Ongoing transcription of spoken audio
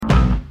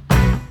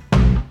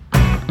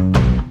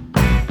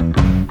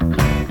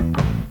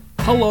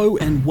Hello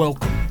and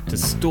welcome to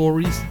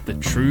Stories, the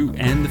True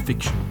and the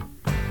Fictional,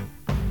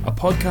 a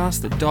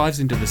podcast that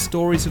dives into the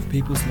stories of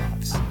people's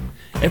lives,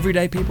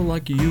 everyday people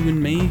like you and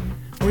me,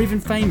 or even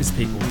famous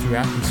people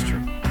throughout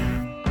history.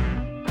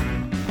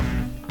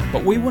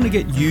 But we want to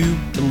get you,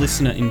 the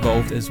listener,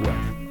 involved as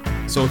well.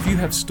 So if you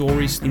have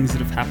stories, things that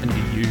have happened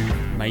to you,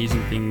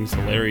 amazing things,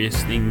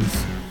 hilarious things,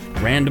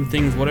 random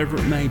things, whatever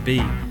it may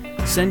be,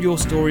 send your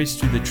stories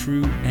to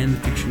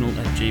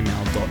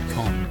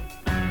thetrueandthefictional@gmail.com.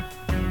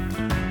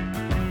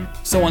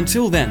 So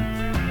until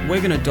then,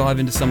 we're going to dive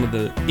into some of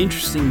the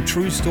interesting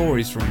true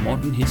stories from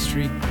modern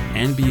history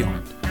and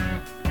beyond.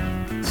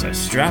 So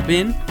strap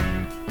in,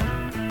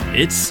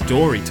 it's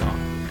story time.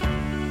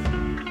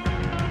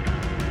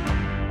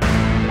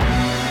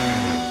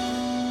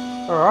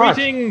 All right.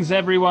 Greetings,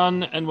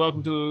 everyone, and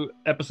welcome to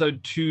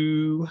episode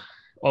 2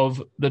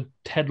 of the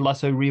Ted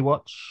Lasso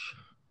rewatch.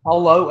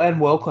 Hello and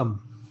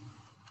welcome.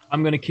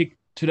 I'm going to kick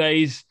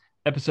today's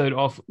episode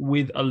off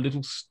with a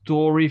little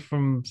story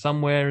from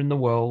somewhere in the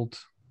world.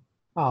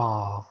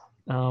 Oh,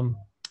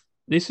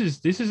 This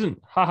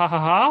isn't ha ha ha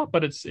ha,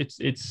 but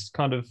it's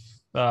kind of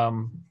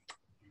what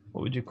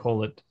would you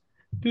call it?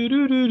 Do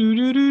do do do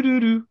do do do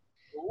do.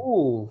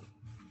 ooh,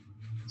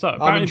 So I'm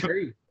apparently,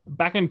 intrigued.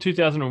 back in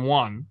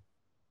 2001,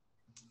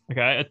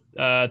 okay,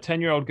 a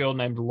 10-year-old girl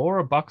named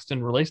Laura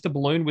Buxton released a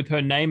balloon with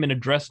her name and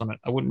address on it.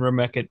 I wouldn't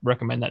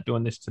recommend that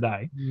doing this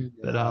today,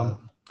 but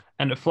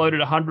and it floated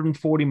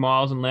 140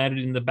 miles and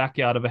landed in the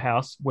backyard of a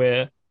house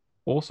where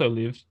also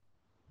lived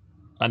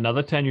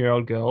another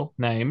 10-year-old girl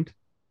named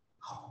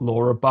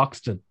Laura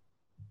Buxton.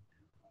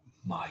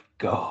 My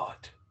God.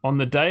 On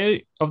the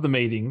day of the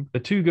meeting, the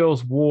two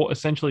girls wore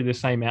essentially the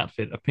same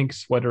outfit, a pink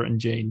sweater and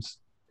jeans.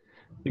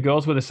 The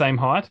girls were the same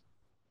height,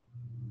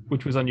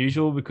 which was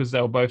unusual because they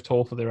were both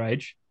tall for their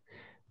age.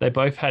 They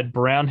both had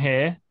brown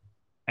hair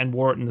and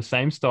wore it in the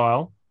same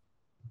style.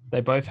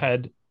 They both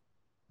had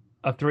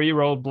a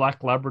 3-year-old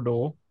black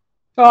Labrador,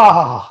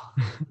 Ah,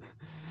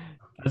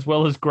 as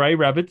well as grey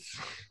rabbits.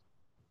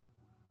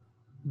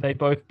 They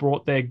both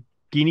brought their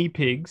guinea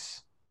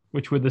pigs,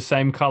 which were the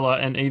same color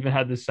and even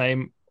had the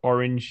same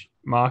orange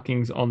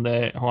markings on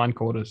their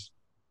hindquarters.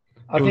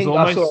 I It was think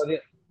almost- I saw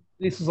it.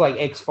 This is like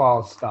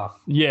X-Files stuff.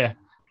 Yeah,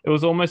 it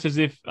was almost as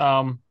if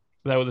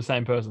they were the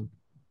same person,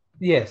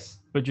 Yes.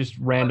 but just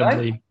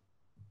randomly.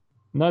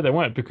 No, they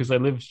weren't, because they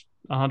lived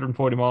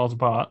 140 miles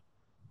apart.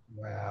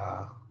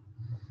 Wow.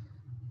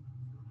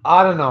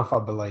 I don't know if I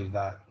believe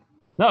that.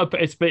 No,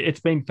 but it's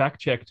been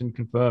fact checked and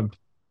confirmed.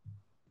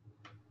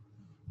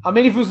 I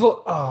mean, if it was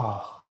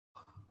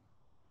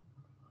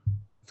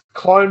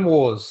Clone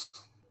Wars,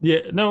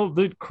 Yeah, no,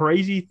 the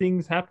crazy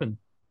things happen.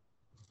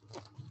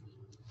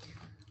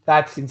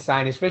 that's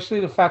insane.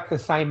 Especially the fact the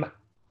same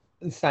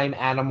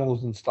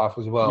animals and stuff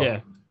as well.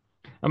 Yeah,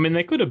 I mean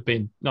they could have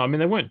been. No, I mean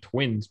they weren't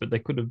twins, but they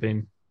could have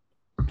been.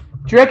 Do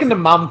you reckon the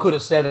mum could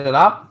have set it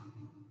up?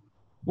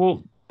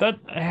 Well,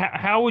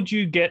 how would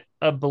you get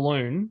a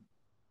balloon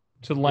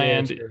to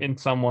land true. in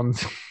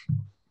someone's?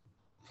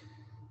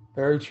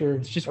 Very true.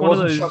 It's just it one of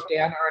wasn't those- shot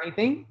down or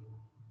anything.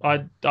 I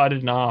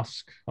didn't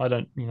ask. I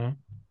don't,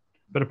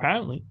 but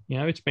apparently,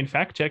 it's been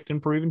fact checked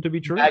and proven to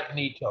be true.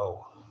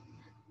 Magneto.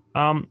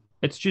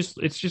 It's just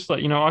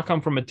like, I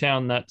come from a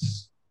town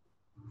that's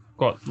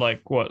got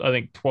like what I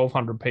think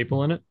 1,200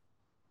 people in it,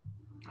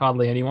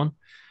 hardly anyone.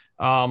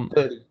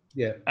 30.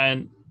 Yeah.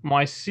 And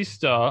my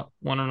sister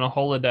went on a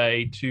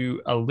holiday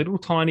to a little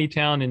tiny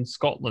town in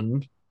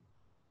Scotland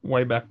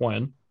way back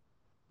when,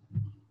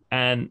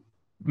 and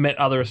met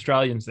other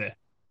Australians there.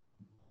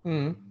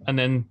 Mm. And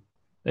then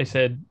they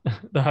said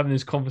they're having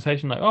this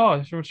conversation like, "Oh,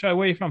 it's from Australia.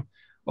 Where are you from?"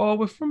 "Oh,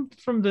 we're from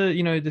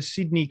the the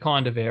Sydney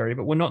kind of area,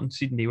 but we're not in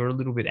Sydney. We're a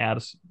little bit out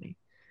of Sydney."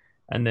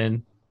 And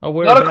then, "Oh,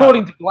 where?" Not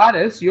according to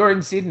Gladys. You're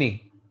in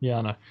Sydney. Yeah,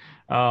 I know.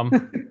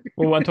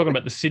 Well, I'm talking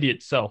about the city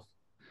itself.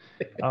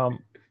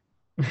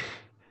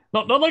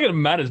 Not like it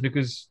matters,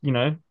 because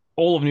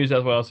all of New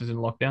South Wales is in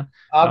lockdown.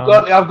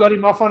 I've got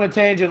him off on a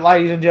tangent,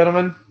 ladies and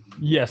gentlemen.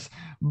 Yes,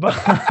 but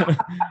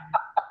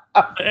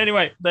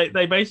anyway,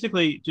 they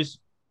basically just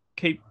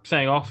keep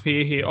saying off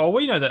here. "Oh,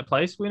 we know that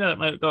place. We know that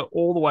place." Go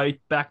all the way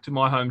back to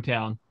my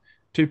hometown.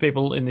 Two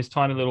people in this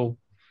tiny little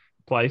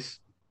place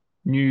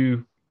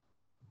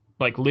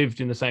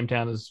lived in the same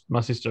town as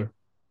my sister.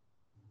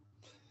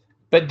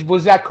 But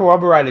was that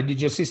corroborated? Did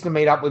your sister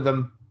meet up with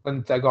them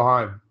when they got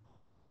home?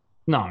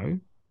 No,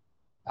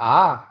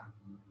 Ah.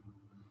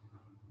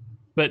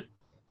 but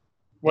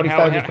What if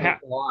How- they just how-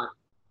 told the line?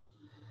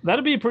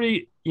 that'd be a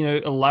pretty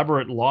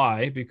elaborate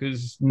lie,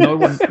 because no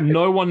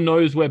one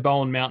knows where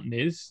Bowen Mountain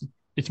is.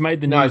 It's made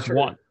the No, news true.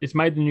 once. It's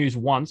made the news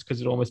once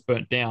because it almost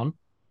burnt down.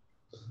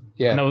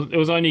 Yeah. And it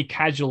was only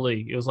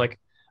casually. It was like,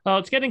 "Oh,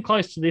 it's getting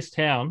close to this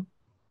town,"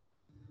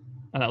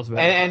 and that was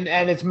about it.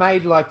 And it's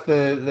made like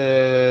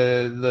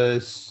the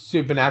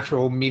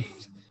supernatural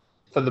myth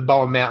for the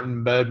Bowen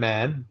Mountain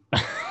Birdman.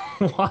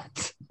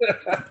 What?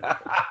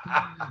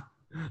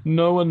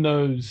 No one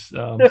knows.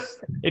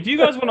 If you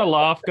guys want to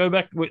laugh, go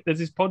back. There's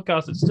this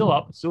podcast. It's still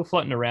up. It's still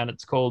floating around.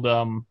 It's called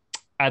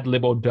Ad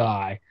Lib or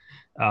Die.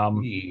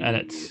 And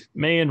it's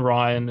me and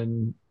Ryan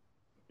and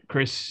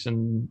Chris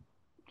and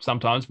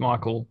sometimes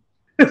Michael.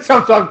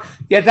 Sometimes,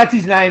 yeah, that's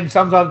his name.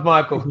 Sometimes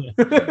Michael.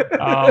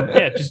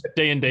 Just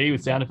D&D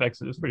with sound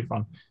effects. It was pretty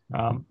fun.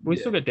 We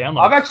still get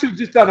downloads. I've actually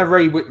just done a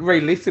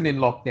re-listen in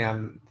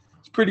lockdown.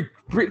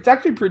 It's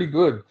actually pretty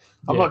good.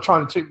 I'm not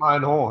trying to toot my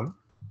own horn.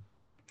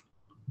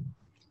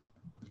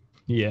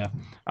 Yeah.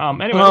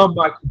 Anyway,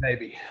 Mikey,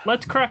 baby.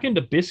 Let's crack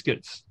into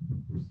biscuits.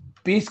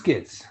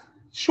 Biscuits.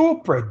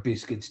 Shortbread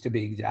biscuits, to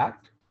be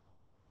exact.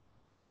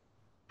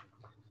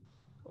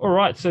 All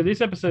right. So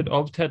this episode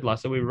of Ted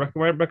Lasso, we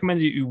recommend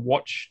that you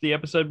watch the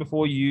episode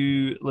before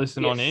you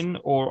listen on in,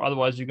 or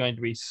otherwise you're going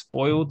to be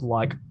spoiled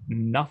like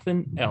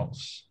nothing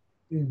else.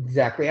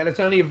 Exactly. And it's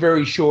only a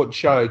very short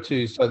show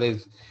too. So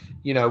there's,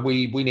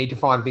 we need to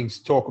find things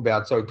to talk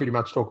about. So we pretty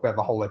much talk about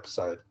the whole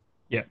episode.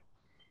 Yeah.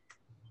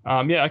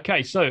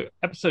 Okay. So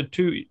episode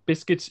 2,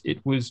 Biscuits,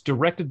 it was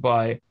directed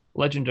by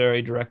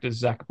legendary director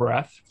Zach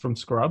Braff from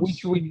Scrubs.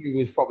 Which we knew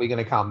was probably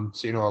going to come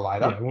sooner or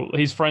later. Yeah, well,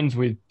 he's friends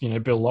with,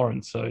 Bill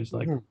Lawrence. So he's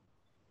like,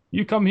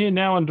 you come here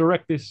now and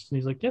direct this. And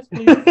he's like, yes,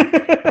 please.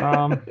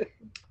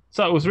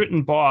 So it was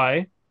written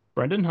by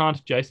Brendan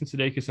Hunt, Jason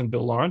Sudeikis, and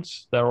Bill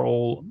Lawrence. They're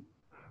all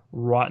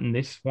writing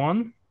this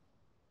one.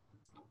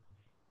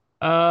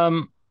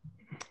 So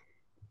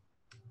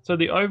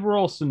the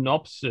overall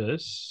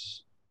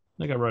synopsis,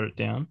 I think I wrote it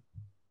down.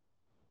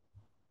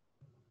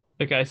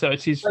 Okay, so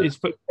it's his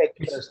first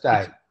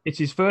day. It's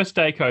his first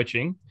day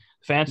coaching.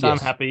 Fans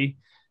aren't happy.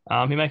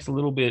 He makes a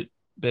little bit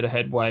of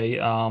headway,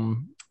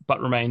 but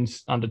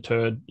remains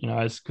undeterred.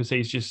 Because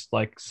he's just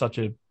like such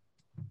a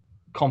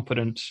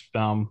confident,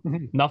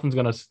 nothing's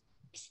gonna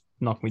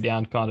knock me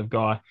down kind of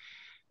guy.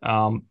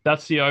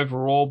 That's the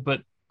overall,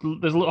 but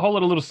there's a whole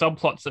lot of little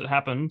subplots that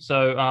happen.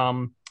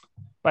 So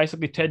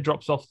basically, Ted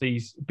drops off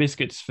these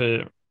biscuits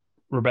for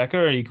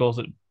Rebecca, and he calls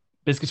it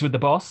biscuits with the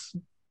boss.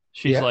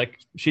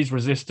 She's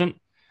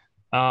resistant,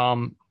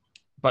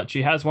 but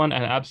she has one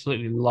and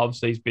absolutely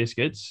loves these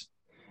biscuits.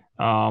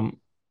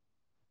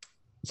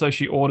 So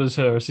she orders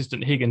her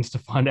assistant Higgins to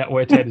find out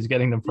where Ted is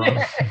getting them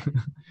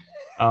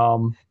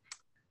from.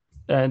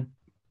 And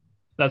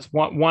that's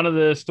one of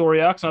the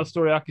story arcs. Another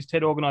story arc is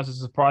Ted organizes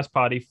a surprise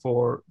party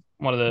for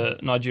one of the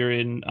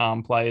Nigerian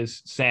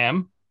players,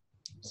 Sam.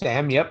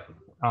 Sam, yep.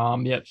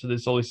 Yep. So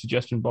there's all these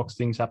suggestion box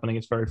things happening.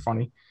 It's very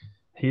funny.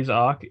 His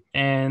arc.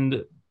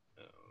 And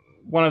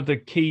one of the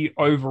key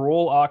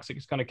overall arcs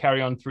that's going to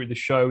carry on through the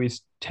show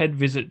is Ted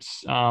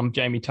visits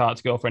Jamie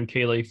Tartt's girlfriend,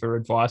 Keely, for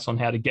advice on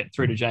how to get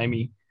through to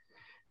Jamie.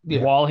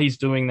 Yeah. While he's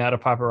doing that, a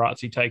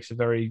paparazzi takes a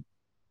very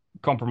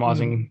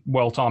compromising,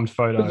 well-timed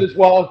photo.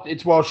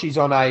 It's while she's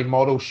on a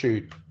model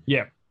shoot.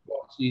 Yeah.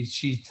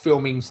 She's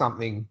filming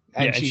something.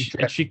 And she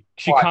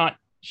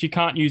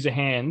can't use her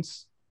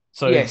hands.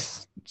 So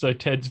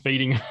Ted's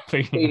feeding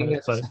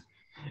her. So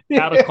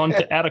out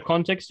of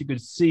context, you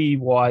could see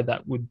why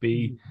that would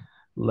be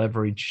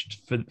leveraged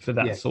for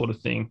that sort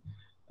of thing.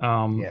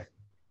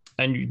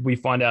 And we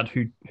find out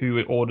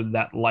who ordered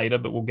that later,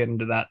 but we'll get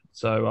into that.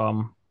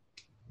 So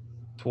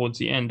towards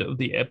the end of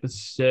the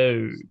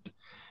episode.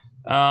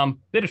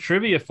 Bit of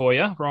trivia for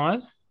you,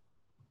 Ryan.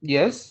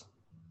 Yes.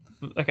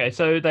 Okay,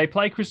 so they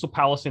play Crystal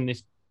Palace in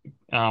this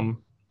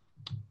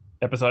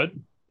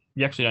episode.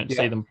 You actually don't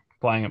see them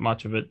playing it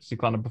much of it. It's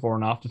kind of before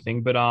and after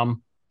thing. But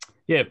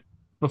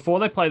before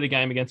they play the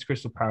game against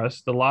Crystal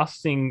Palace, the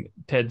last thing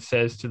Ted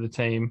says to the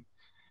team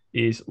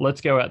is,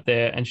 let's go out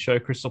there and show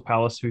Crystal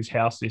Palace whose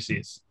house this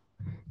is.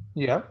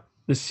 Yeah.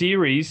 The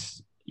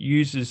series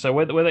uses, so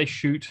where they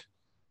shoot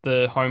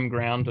the home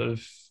ground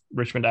of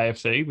Richmond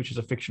AFC, which is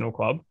a fictional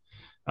club,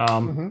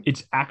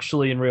 it's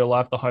actually in real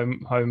life the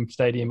home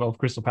stadium of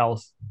Crystal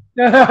Palace.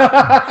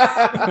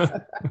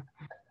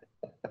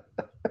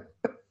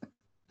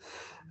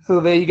 So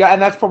there you go,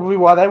 and that's probably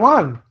why they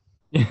won.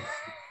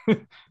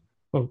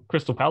 Well,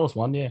 Crystal Palace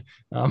won, yeah.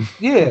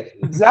 Yeah,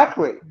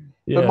 exactly.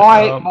 Yeah,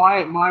 but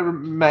my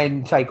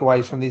main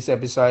takeaways from this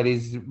episode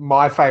is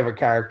my favorite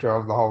character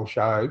of the whole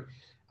show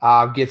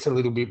gets a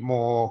little bit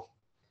more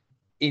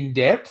in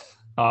depth.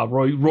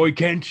 Roy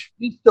Kent.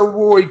 Mr.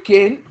 Roy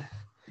Kent.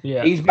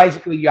 Yeah. He's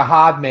basically your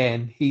hard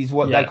man. He's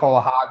what they call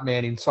a hard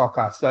man in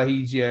soccer. So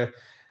he's your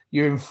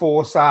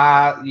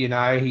enforcer,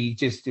 he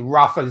just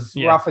rough as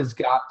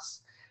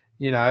guts,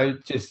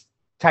 just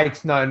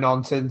takes no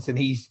nonsense. And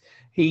he's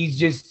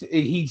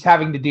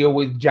having to deal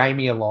with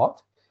Jamie a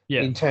lot.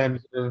 Yeah. In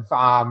terms of,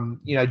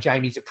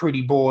 Jamie's a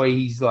pretty boy.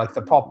 He's like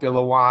the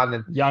popular one.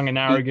 And young and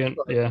arrogant.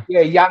 Yeah,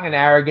 young and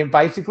arrogant,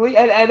 basically.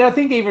 And I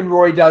think even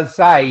Roy does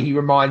say he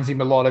reminds him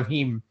a lot of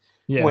him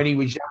when he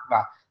was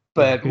younger.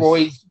 But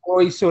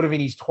Roy's sort of in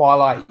his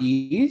twilight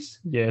years.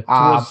 Yeah,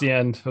 towards the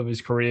end of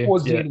his career.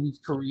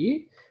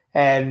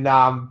 And,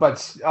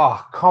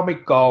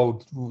 comic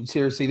gold.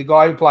 Seriously, the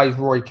guy who plays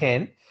Roy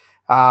Kent,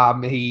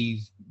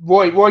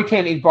 Roy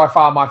Kent is by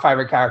far my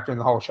favorite character in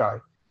the whole show.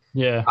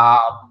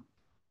 Yeah.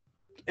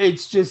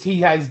 It's just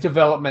he has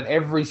development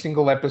every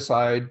single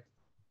episode.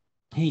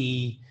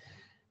 He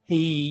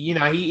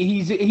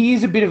he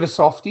is a bit of a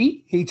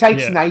softie. He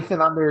takes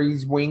Nathan under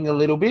his wing a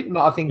little bit.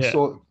 I think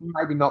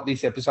maybe not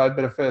this episode,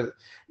 but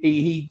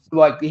he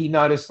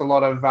noticed a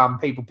lot of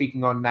people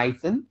picking on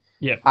Nathan.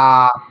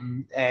 Yeah.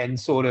 And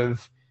sort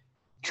of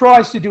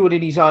tries to do it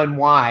in his own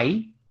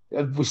way.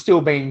 We're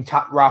still being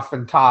rough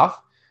and tough.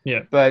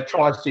 Yeah. But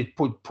tries to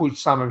push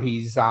some of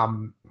his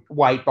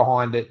weight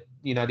behind it.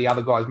 The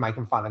other guy's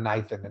making fun of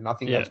Nathan, and I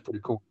think that's pretty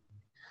cool.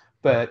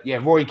 But yeah,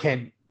 Roy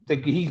Kent.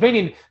 He's been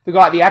in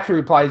the actor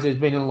who plays. Has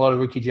been in a lot of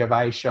Ricky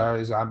Gervais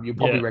shows. You'll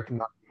probably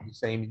recognize him. You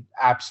see him,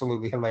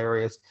 absolutely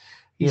hilarious.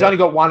 He's only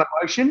got one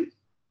emotion.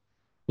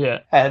 Yeah,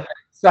 and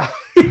so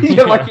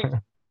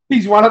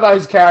he's one of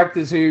those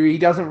characters who he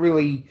doesn't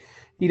really,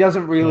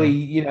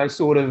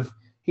 sort of.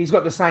 He's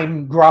got the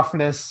same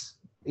gruffness.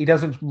 He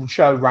doesn't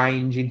show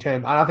range in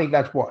terms, and I think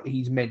that's what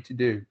he's meant to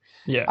do.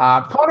 Yeah,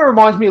 kind of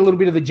reminds me a little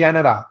bit of the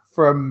janitor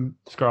from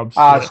Scrubs.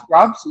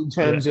 Scrubs in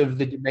terms of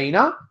the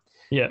demeanor.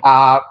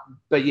 Yeah.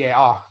 But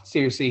yeah,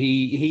 seriously,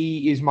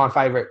 he is my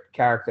favorite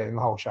character in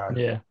the whole show.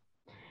 Yeah.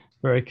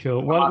 Very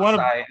cool. One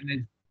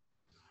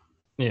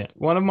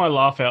of my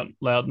laugh out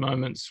loud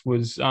moments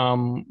was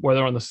where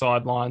they're on the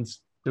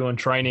sidelines doing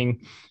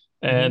training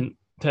and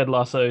Ted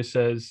Lasso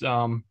says,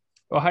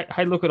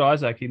 hey, look at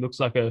Isaac. He looks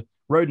like a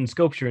rodent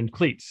sculpture in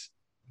cleats.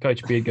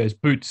 Coach Beard goes,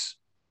 boots.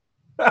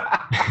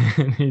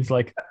 And he's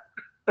like,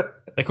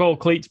 they call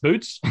cleats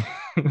boots?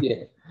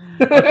 Yeah.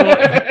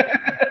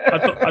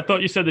 I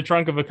thought you said the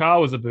trunk of a car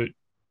was a boot.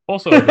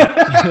 Also a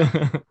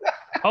boot.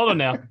 Hold on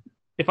now.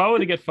 If I were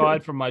to get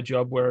fired from my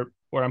job where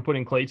I'm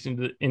putting cleats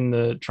in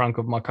the trunk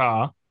of my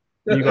car,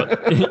 you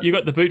got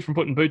the boot from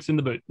putting boots in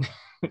the boot.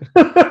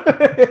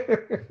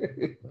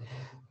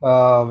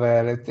 Oh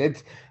man,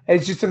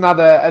 it's just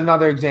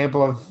another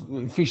example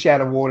of fish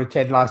out of water.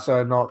 Ted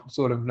Lasso not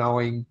sort of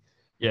knowing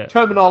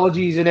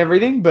terminologies and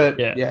everything, but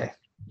yeah.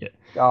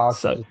 Oh,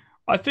 so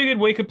I figured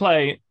we could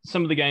play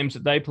some of the games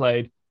that they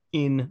played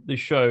in the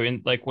show,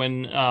 and like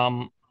when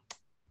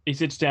he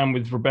sits down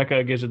with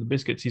Rebecca, gives her the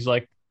biscuits, he's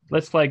like,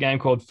 let's play a game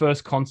called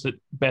First Concert,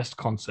 Best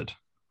Concert.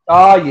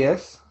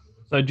 Yes.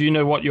 So do you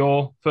know what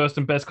your first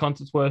and best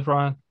concerts were,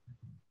 Ryan?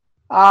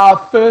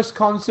 First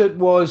concert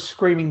was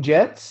Screaming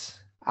Jets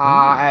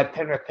at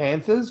Penrith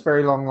Panthers,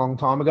 very long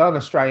time ago, an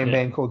Australian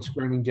band called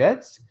Screaming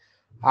Jets.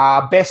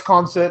 Best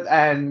concert,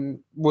 and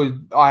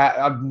I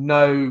have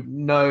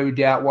no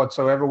doubt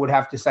whatsoever, would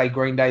have to say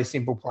Green Day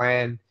Simple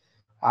Plan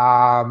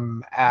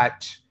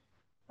at,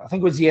 I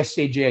think it was the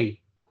SCG.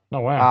 Oh,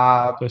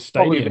 wow. The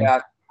probably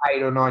about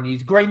 8 or 9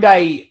 years. Green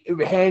Day,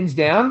 hands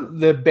down,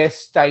 the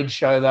best stage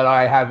show that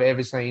I have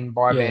ever seen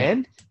by a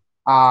band.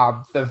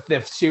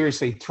 They're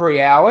seriously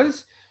 3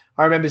 hours.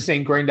 I remember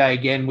seeing Green Day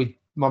again with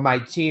my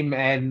mate Tim,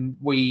 and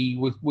we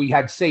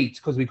had seats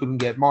because we couldn't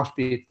get mosh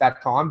pit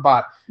that time,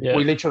 but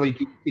we literally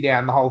sit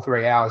down the whole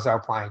 3 hours they were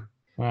playing.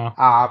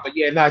 Wow. But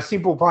yeah, no,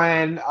 Simple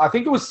Plan. I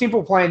think it was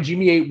Simple Plan,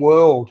 Jimmy Eat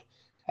World.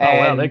 Oh,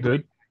 wow, they're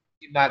good.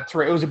 It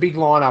was a big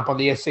lineup on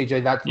the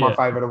SCG. That's my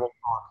favorite of all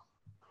time.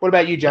 What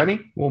about you,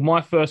 Jamie? Well, my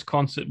first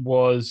concert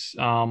was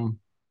Sum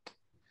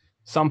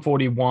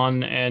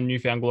 41 and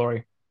Newfound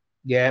Glory.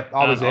 Yeah,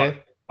 I was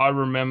there. I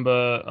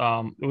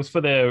remember it was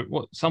for their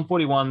Sum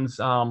 41's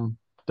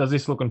Does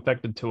This Look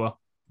Infected tour.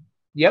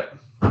 Yep.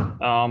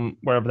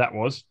 Wherever that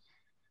was.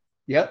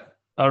 Yep.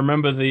 I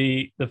remember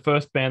the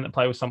first band that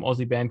played was some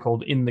Aussie band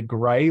called In the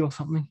Grey or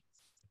something.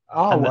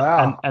 Oh,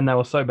 wow. And they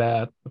were so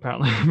bad,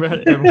 apparently.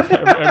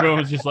 Everyone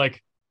was just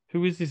like,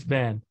 who is this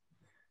band?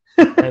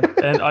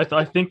 and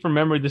I think from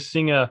memory, the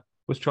singer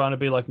was trying to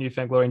be like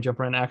Newfound Glory and jump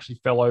around and actually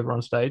fell over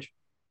on stage.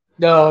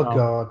 Oh,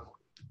 God.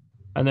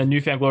 And then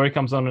Newfound Glory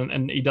comes on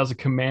and he does a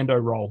commando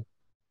roll,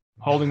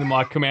 holding the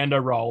mic, commando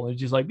roll. And he's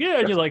just like, yeah.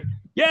 And you're like,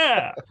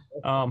 yeah.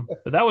 But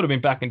that would have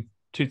been back in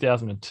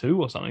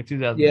 2002 or something.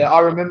 2000. Yeah, I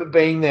remember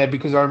being there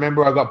because I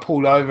remember I got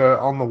pulled over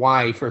on the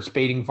way for a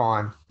speeding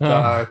fine.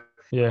 So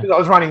yeah, I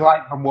was running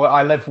late from work.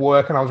 I left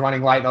work and I was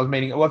running late. And I was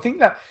meeting. Well, I think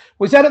that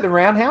was that at the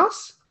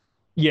Roundhouse.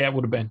 Yeah, it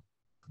would have been.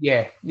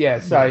 Yeah.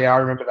 So I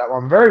remember that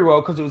one very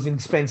well because it was an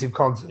expensive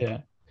concert. Yeah.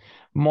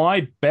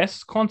 My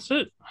best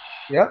concert.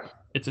 Yep.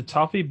 It's a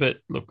toughie, but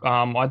look,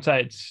 I'd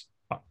say it's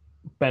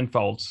Ben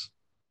Folds.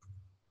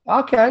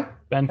 Okay.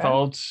 Ben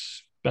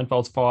Folds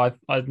 5.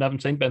 I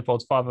haven't seen Ben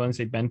Folds 5. I've only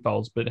seen Ben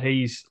Folds, but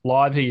he's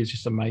live. He is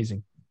just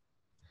amazing.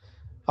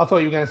 I thought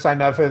you were going to say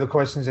no further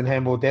questions in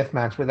handball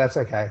deathmatch, but that's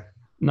okay.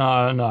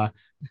 No.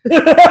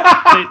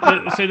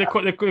 See,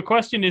 the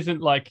question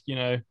isn't like,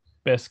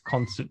 best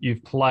concert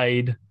you've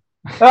played.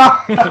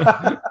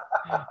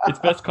 It's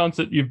best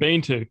concert you've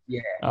been to.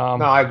 Yeah.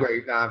 No, I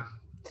agree.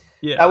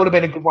 Yeah, that would have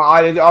been a good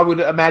one. I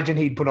would imagine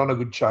he'd put on a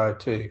good show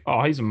too.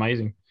 Oh, he's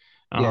amazing.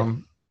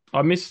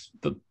 I miss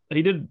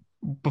he did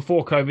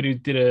before COVID. He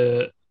did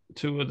a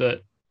tour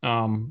that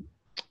I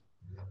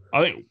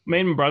think me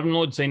and my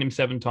brother-in-law had seen him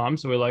 7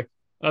 times, so we're like,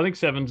 I think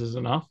 7's is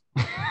enough.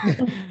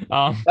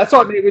 That's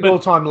like me with All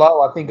Time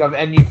Low. I think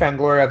and Newfound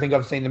Glory. I think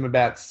I've seen them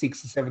about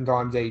 6 or 7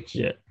 times each.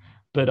 Yeah,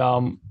 but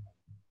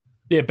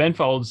Ben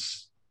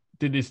Folds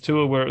did this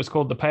tour where it was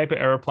called the Paper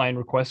Aeroplane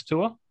Request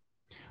Tour,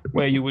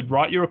 where you would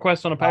write your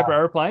request on a paper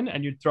airplane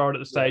and you'd throw it at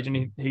the stage,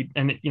 and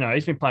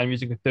he's been playing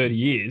music for 30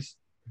 years.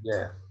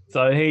 Yeah.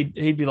 So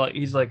he'd be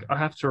like, I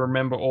have to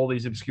remember all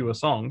these obscure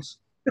songs.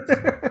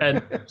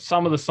 And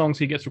some of the songs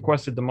he gets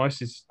requested the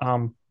most is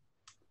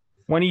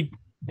when he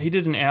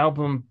did an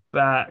album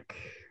back,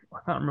 I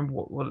can't remember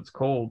what it's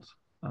called.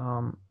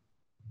 It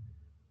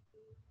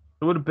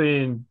would have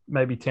been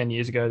maybe 10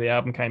 years ago the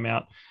album came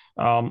out.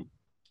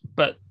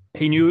 But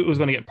he knew it was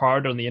going to get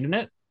pirated on the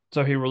internet,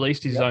 so he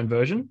released his own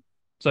version.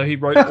 So he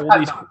wrote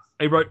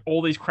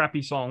all these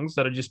crappy songs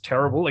that are just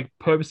terrible, like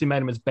purposely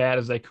made them as bad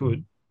as they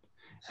could,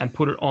 and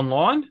put it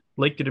online,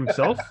 leaked it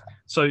himself,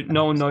 so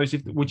no one knows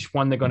which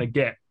one they're going to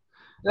get.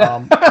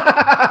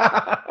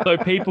 So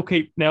people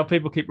keep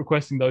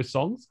requesting those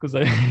songs because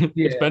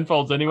it's Ben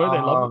Folds anyway. They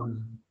love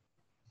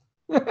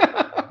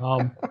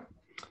it.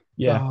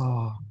 Yeah.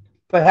 Oh.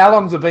 But how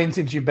long's it been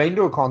since you've been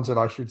to a concert?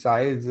 I should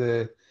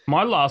say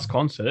my last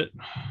concert.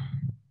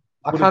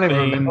 I can't even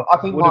remember. I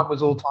think mine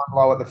was All Time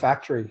Low at the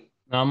Factory.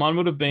 No, mine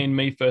would have been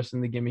Me First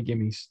and the Gimme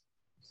Gimmes.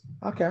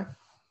 Okay.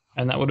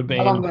 And that would have been.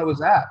 How long ago was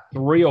that?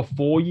 3 or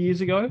 4 years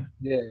ago.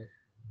 Yeah.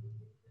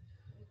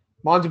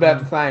 Mine's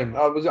about the same.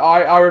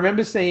 I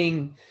remember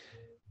seeing.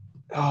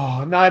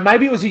 Oh no,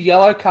 maybe it was a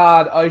Yellow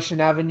Card Ocean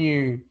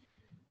Avenue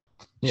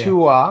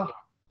tour.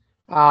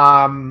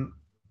 Yeah.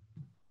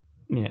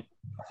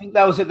 I think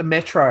that was at the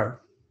Metro.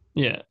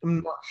 Yeah.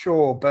 I'm not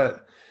sure,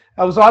 but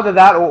it was either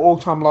that or All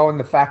Time Low in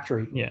the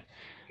Factory. Yeah.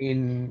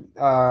 Man,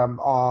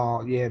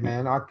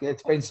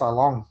 it's been so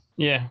long.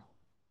 Yeah.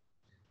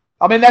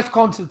 I mean, that's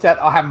concerts that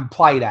I haven't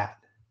played at.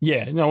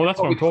 Yeah, no, well, that's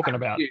what I'm talking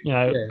about.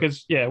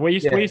 Because we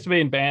used to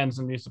be in bands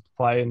and used to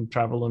play and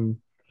travel and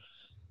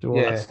do all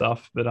that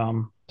stuff, but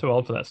too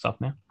old for that stuff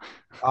now.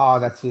 Oh,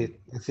 that's it.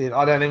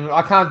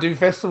 I can't do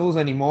festivals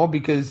anymore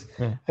because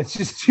it's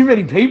just too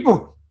many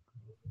people.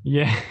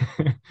 Yeah.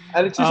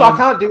 And it's just I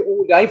can't do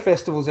all day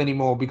festivals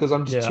anymore because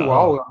I'm just too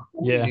old.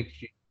 Yeah.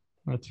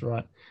 That's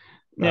right.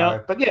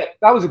 Now, but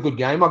that was a good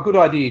game. A good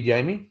idea,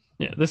 Jamie.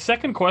 Yeah. The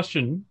second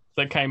question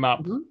that came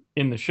up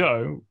in the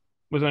show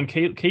was when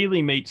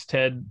Keely meets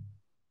Ted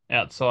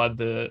outside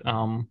the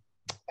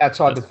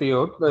the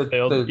field.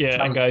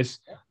 And goes,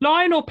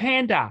 lion or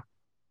panda?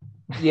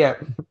 Yeah.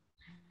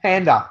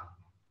 Panda.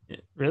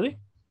 Really?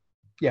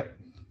 Yeah.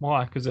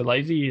 Why? Because they're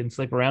lazy and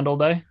sleep around all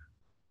day?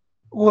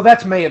 Well,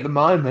 that's me at the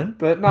moment,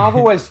 but no, I've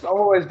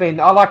always been.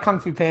 I like Kung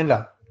Fu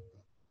Panda.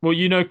 Well,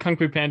 Kung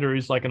Fu Panda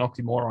is like an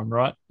oxymoron,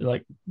 right?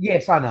 Like,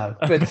 yes, I know,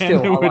 but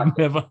still, I like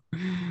never.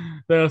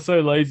 They are so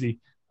lazy.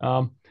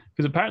 Because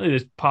apparently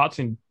there's parts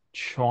in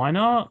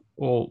China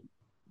or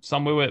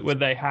somewhere where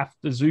the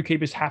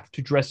zookeepers have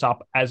to dress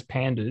up as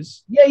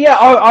pandas. Yeah.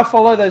 I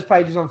follow those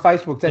pages on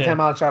Facebook. That's how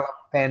much I love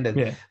pandas.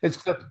 Yeah. It's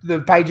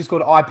the page is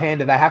called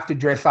iPanda. They have to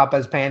dress up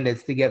as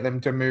pandas to get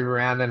them to move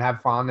around and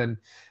have fun and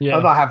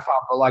not have fun,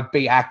 but like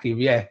be active.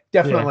 Yeah,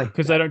 definitely.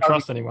 Because they don't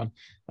trust anyone.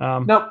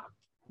 Nope.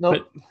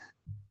 But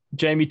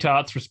Jamie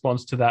Tartt's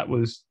response to that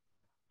was,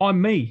 "I'm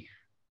me.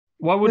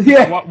 Why would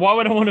I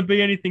want to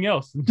be anything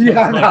else?"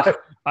 Yeah,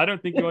 I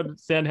don't think you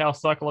understand how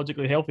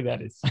psychologically healthy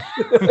that is.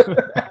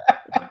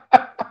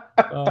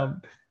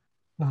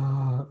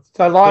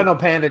 So lion or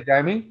panda,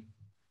 Jamie?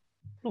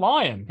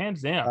 Lion,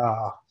 hands down.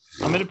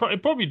 I mean,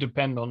 it probably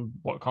depend on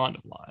what kind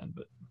of lion,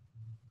 but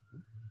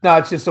no,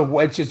 it's just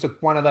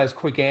one of those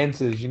quick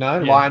answers,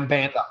 lion,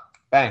 panda,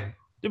 bang.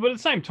 Yeah, but at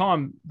the same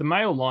time, the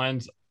male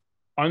lions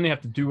only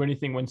have to do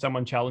anything when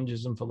someone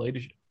challenges them for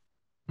leadership.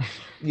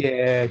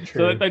 Yeah,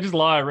 true. So they just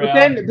lie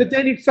around. But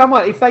then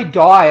if they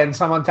die and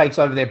someone takes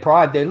over their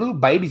pride, their little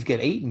babies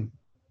get eaten.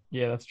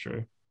 Yeah, that's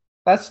true.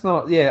 That's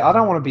not. Yeah, I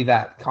don't want to be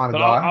that kind of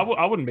guy.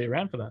 I wouldn't be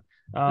around for that.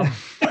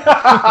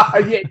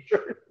 Yeah,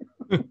 true.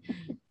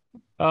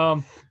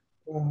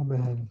 Oh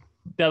man.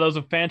 Now there was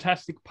a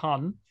fantastic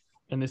pun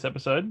in this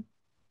episode.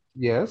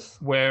 Yes.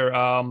 Where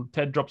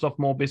Ted drops off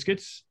more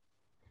biscuits,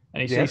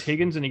 and he sees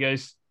Higgins, and he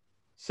goes,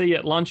 "See you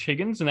at lunch,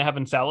 Higgins," and they're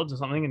having salads or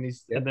something, and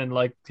and then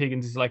like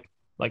Higgins is like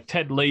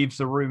Ted leaves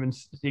the room, and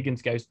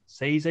Higgins goes,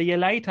 "See you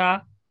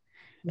later,"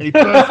 and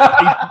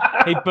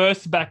he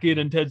bursts back in,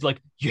 and Ted's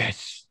like,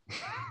 "Yes."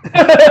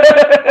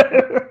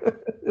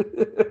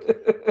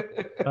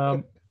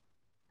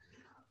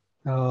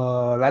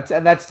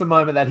 That's the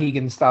moment that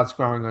Higgins starts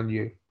growing on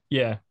you.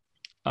 Yeah.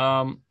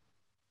 Now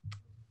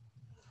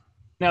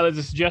there's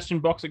a suggestion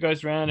box that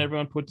goes around.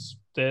 Everyone puts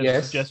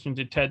their suggestions.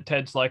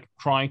 Ted's like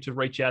trying to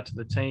reach out to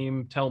the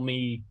team. Tell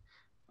me,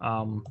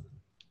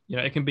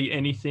 it can be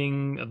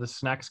anything. The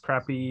snack's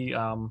crappy.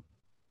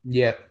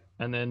 Yeah.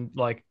 And then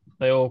like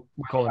they all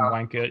call him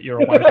wanker.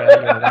 You're a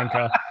wanker. You're a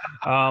wanker.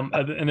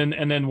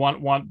 And then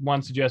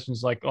one suggestion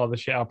is like, oh, the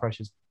shower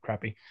pressure's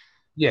crappy.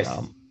 Yes.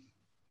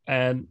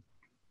 And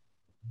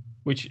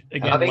which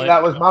again, I think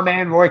that was my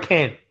man Roy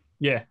Kent.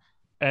 Yeah,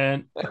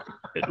 and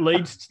it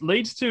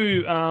leads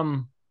to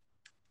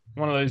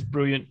one of those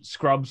brilliant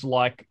Scrubs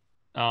like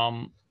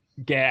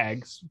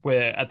gags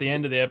where at the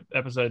end of the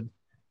episode,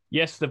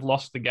 yes, they've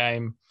lost the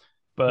game,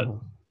 but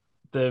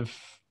they're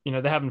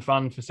having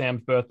fun for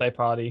Sam's birthday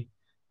party.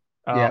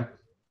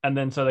 And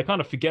then so they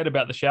kind of forget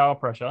about the shower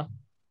pressure.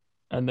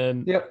 And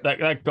then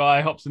that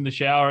guy hops in the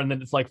shower and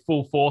then it's like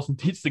full force and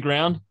hits the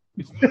ground.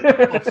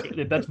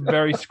 That's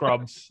very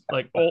Scrubs.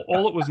 Like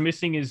all it was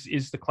missing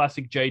is the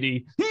classic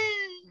JD.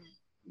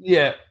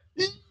 Yeah.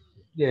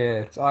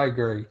 Yeah, I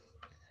agree.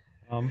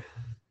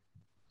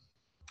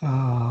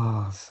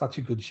 Such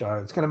a good show.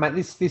 It's gonna make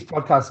this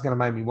podcast is gonna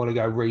make me want to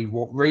go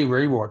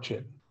rewatch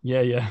it.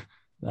 Yeah,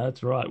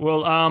 that's right.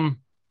 Well,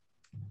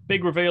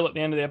 big reveal at the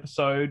end of the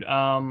episode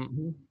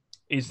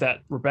is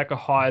that Rebecca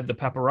hired the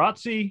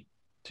paparazzi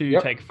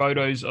to take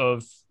photos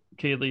of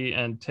Keeley,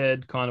 and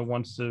Ted kind of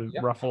wants to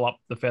ruffle up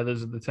the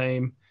feathers of the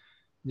team.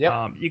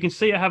 You can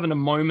see her having a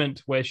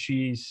moment where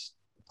she's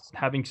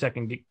having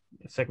second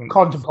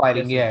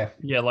contemplating.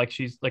 Like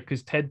she's like,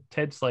 because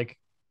Ted's like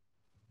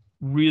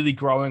really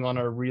growing on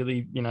her,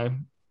 really,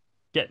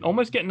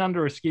 almost getting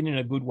under her skin in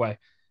a good way.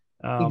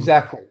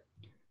 Exactly.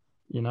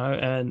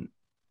 And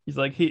he's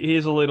like,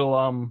 here's a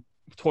little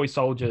toy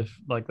soldier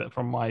like that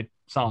from my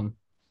son.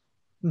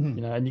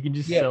 Mm-hmm. And you can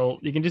just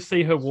you can just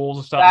see her walls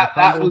are starting to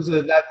crumble.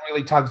 That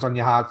really tugs on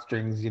your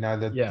heartstrings,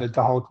 the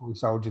whole toy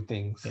soldier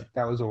things. Yeah.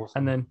 That was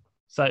awesome. And then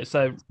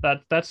so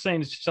that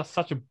scene is just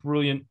such a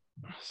brilliant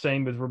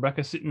scene with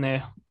Rebecca sitting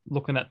there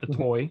looking at the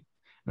toy,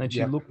 and then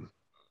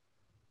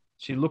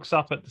she looks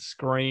up at the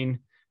screen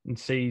and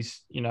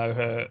sees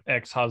her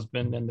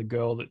ex-husband and the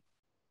girl that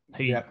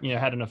he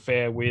had an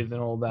affair with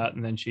and all that,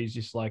 and then she's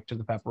just like to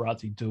the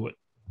paparazzi, do it.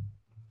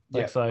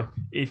 So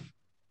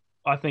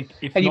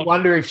you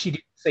wonder if she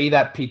didn't see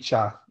that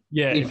picture.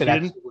 Yeah, if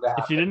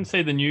she didn't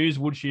see the news,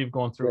 would she have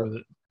gone through with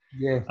it?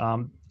 Yeah.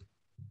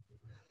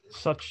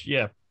 Such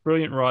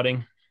brilliant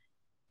writing.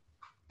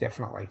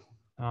 Definitely.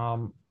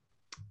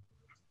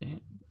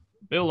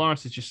 Bill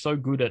Lawrence is just so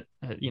good at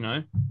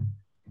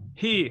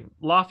here,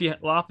 laugh your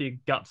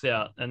guts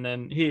out, and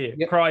then here,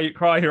 cry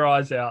your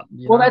eyes out.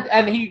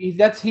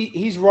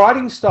 His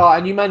writing style,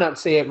 and you may not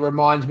see it,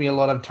 reminds me a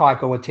lot of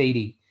Taika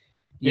Waititi.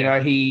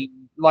 He,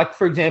 like,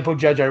 for example,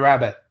 Jojo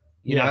Rabbit.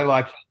 You know,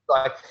 like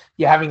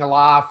you're having a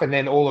laugh, and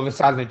then all of a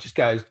sudden it just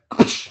goes,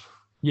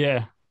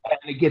 and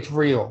it gets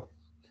real,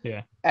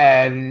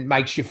 and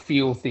makes you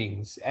feel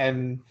things,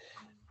 and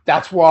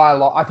that's why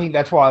I think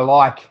that's why I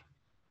like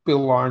Bill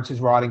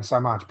Lawrence's writing so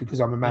much, because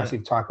I'm a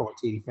massive Taika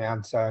Waititi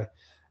fan. So,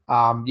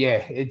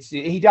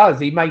 he does.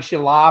 He makes you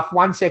laugh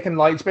 1 second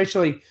late,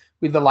 especially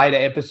with the later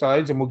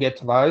episodes, and we'll get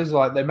to those.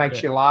 Like, they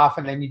makes you laugh,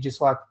 and then you're just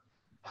like,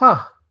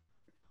 huh.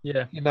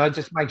 Yeah. It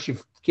just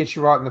gets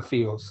you right in the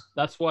feels.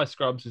 That's why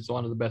Scrubs is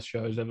one of the best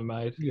shows ever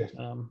made. Yeah.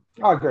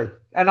 I agree.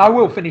 And I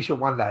will finish it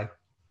one day.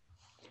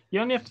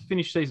 You only have to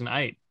finish season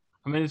 8.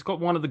 I mean, it's got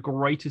one of the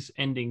greatest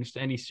endings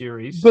to any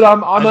series. But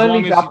I've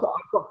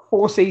got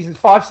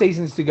 5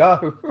 seasons to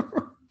go.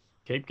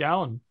 Keep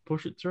going.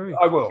 Push it through.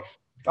 I will.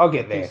 I'll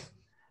get there.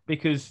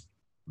 Because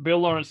Bill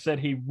Lawrence said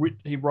he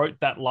wrote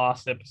that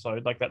last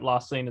episode, like that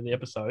last scene of the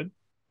episode.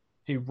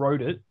 He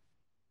wrote it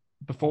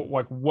before,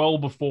 like well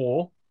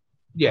before,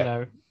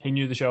 he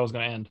knew the show was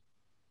going to end.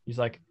 He's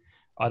like,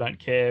 I don't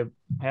care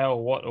how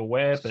or what or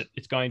where, but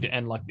it's going to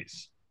end like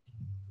this.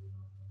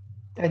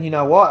 And you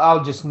know what?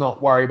 I'll just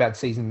not worry about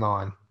season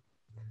 9.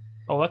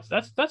 Oh,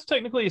 that's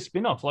technically a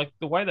spin-off. Like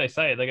the way they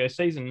say it, they go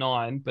season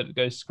 9, but it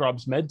goes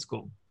Scrubs Med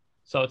School.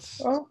 So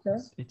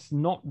it's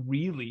not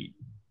really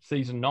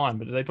season 9,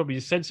 but they probably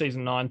just said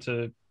season 9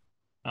 to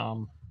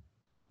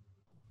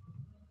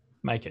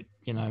make it,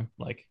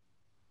 like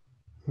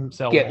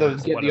sell get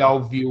the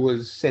old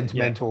viewers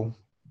sentimental.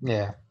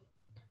 Yeah.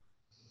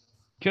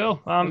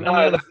 Cool.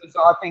 I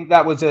think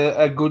that was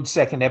a good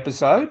second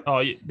episode.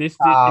 Oh,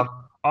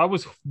 I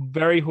was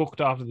very hooked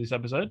after this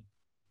episode.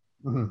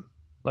 Mm-hmm.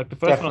 Like the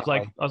first one,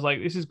 I was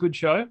like, this is a good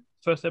show.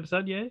 First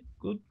episode,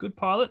 good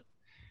pilot.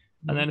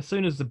 Mm-hmm. And then as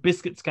soon as the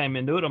biscuits came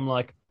into it, I'm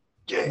like,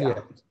 yeah.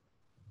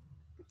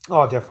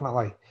 Oh,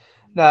 definitely.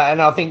 No,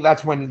 and I think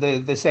that's when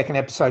the second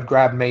episode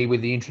grabbed me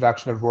with the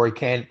introduction of Roy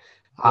Kent.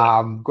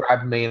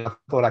 Grabbed me, and I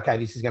thought, okay,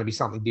 this is going to be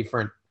something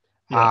different.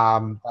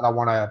 And I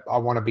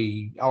want to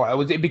be.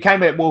 It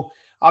became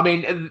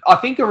I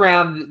think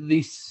around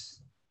this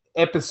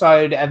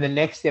episode and the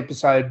next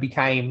episode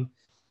became,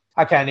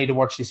 okay, I need to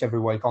watch this every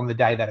week on the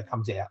day that it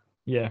comes out.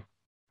 Yeah.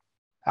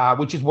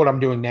 Which is what I'm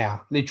doing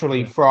now.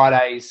 Literally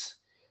Fridays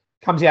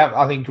comes out,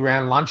 I think,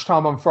 around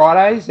lunchtime on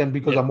Fridays, and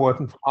because I'm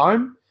working from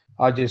home,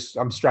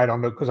 I'm straight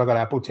onto it because I got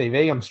Apple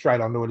TV. I'm straight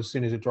onto it as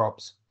soon as it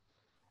drops.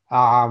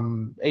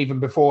 Even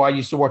before, I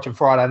used to watch it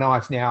Friday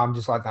nights. Now I'm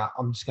just like, nah,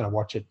 I'm just going to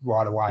watch it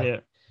right away. Yeah.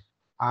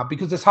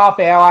 Because it's half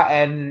hour,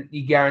 and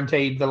you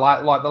guaranteed the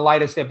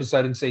latest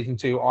episode in season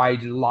 2, I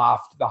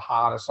laughed the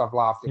hardest I've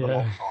laughed in a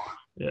long time.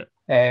 Yeah.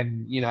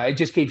 And it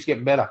just keeps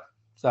getting better.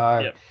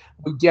 So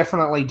we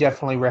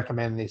definitely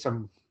recommend this.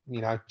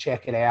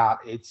 Check it out.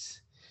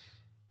 It's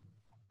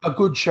a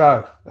good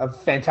show, a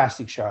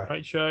fantastic show.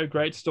 Great show,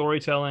 great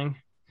storytelling.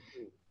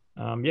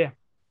 And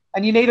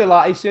you need a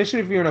laugh, especially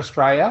if you're in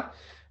Australia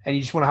and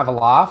you just want to have a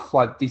laugh.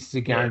 Like, this is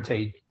a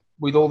guaranteed.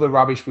 With all the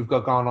rubbish we've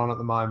got going on at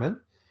the moment.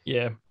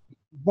 Yeah.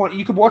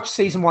 You could watch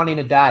season 1 in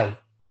a day.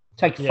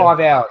 Take 5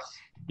 hours.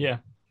 Yeah.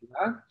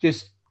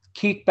 Just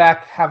kick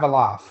back, have a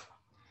laugh.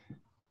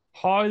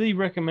 Highly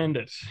recommend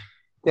it.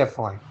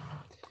 Definitely.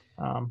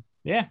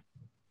 Yeah.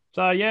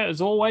 So, yeah,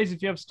 as always,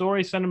 if you have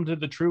stories, send them to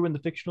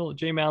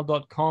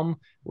thetrueandthefictional@gmail.com.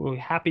 We're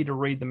happy to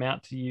read them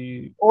out to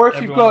you. Or if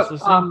you've got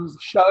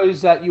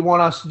shows that you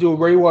want us to do a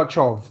rewatch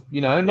of,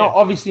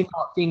 obviously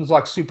not things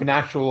like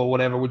Supernatural or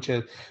whatever, which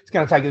it's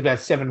going to take us about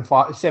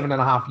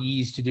 7.5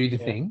 years to do the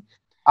thing.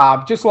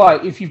 Just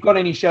like if you've got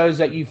any shows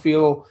that you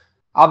feel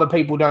other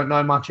people don't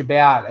know much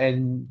about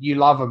and you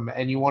love them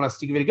and you want us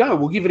to give it a go,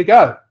 we'll give it a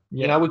go.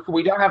 Yeah.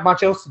 We don't have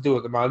much else to do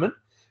at the moment.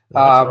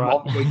 That's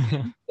right.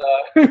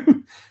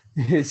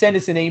 Send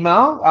us an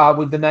email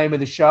with the name of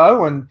the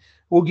show and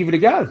we'll give it a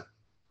go.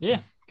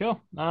 Yeah,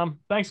 cool.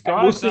 Thanks, guys.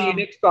 And we'll see you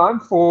next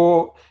time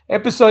for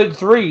episode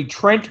 3,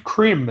 Trent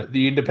Crimm,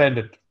 The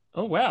Independent.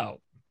 Oh, wow.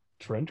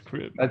 Trent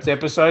Crimm. That's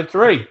episode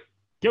 3.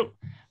 Cool.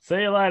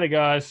 See you later,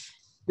 guys.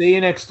 See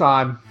you next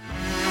time.